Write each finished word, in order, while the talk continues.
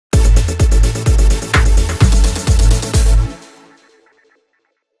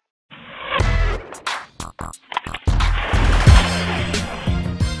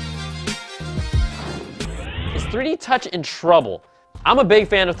3D Touch in trouble? I'm a big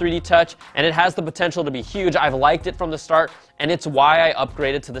fan of 3D Touch, and it has the potential to be huge. I've liked it from the start, and it's why I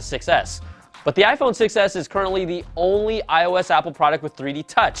upgraded to the 6S. But the iPhone 6S is currently the only iOS Apple product with 3D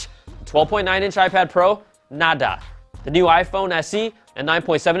Touch. 12.9-inch iPad Pro, nada. The new iPhone SE and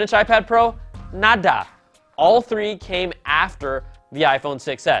 9.7-inch iPad Pro, nada. All three came after the iPhone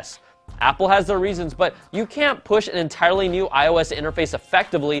 6S. Apple has their reasons, but you can't push an entirely new iOS interface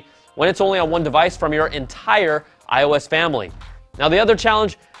effectively when it's only on one device from your entire iOS family. Now the other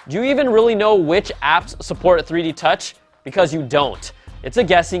challenge, do you even really know which apps support 3D Touch? Because you don't. It's a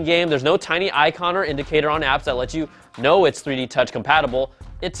guessing game. There's no tiny icon or indicator on apps that lets you know it's 3D Touch compatible.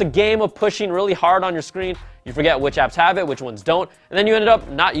 It's a game of pushing really hard on your screen. You forget which apps have it, which ones don't, and then you ended up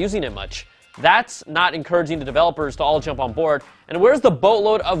not using it much. That's not encouraging the developers to all jump on board. And where's the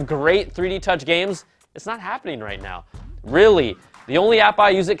boatload of great 3D Touch games? It's not happening right now. Really, the only app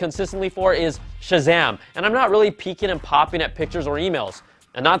I use it consistently for is Shazam, and I'm not really peeking and popping at pictures or emails.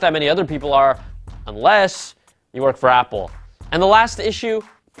 And not that many other people are, unless you work for Apple. And the last issue,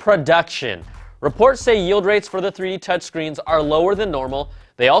 production. Reports say yield rates for the 3D Touch screens are lower than normal.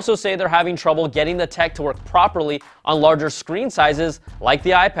 They also say they're having trouble getting the tech to work properly on larger screen sizes like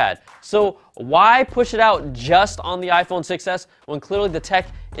the iPad. So why push it out just on the iPhone 6S when clearly the tech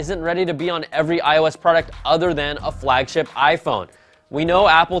isn't ready to be on every iOS product other than a flagship iPhone? We know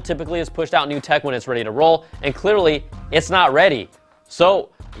Apple typically has pushed out new tech when it's ready to roll, and clearly it's not ready. So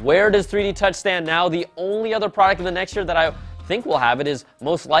where does 3D Touch stand now? The only other product in the next year that I think will have it is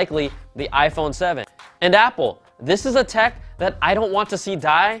most likely the iPhone 7. And Apple, this is a tech that I don't want to see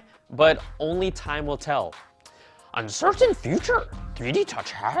die, but only time will tell. Uncertain future 3D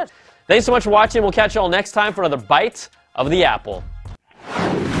Touch has. Thanks so much for watching. We'll catch you all next time for another bite of the apple.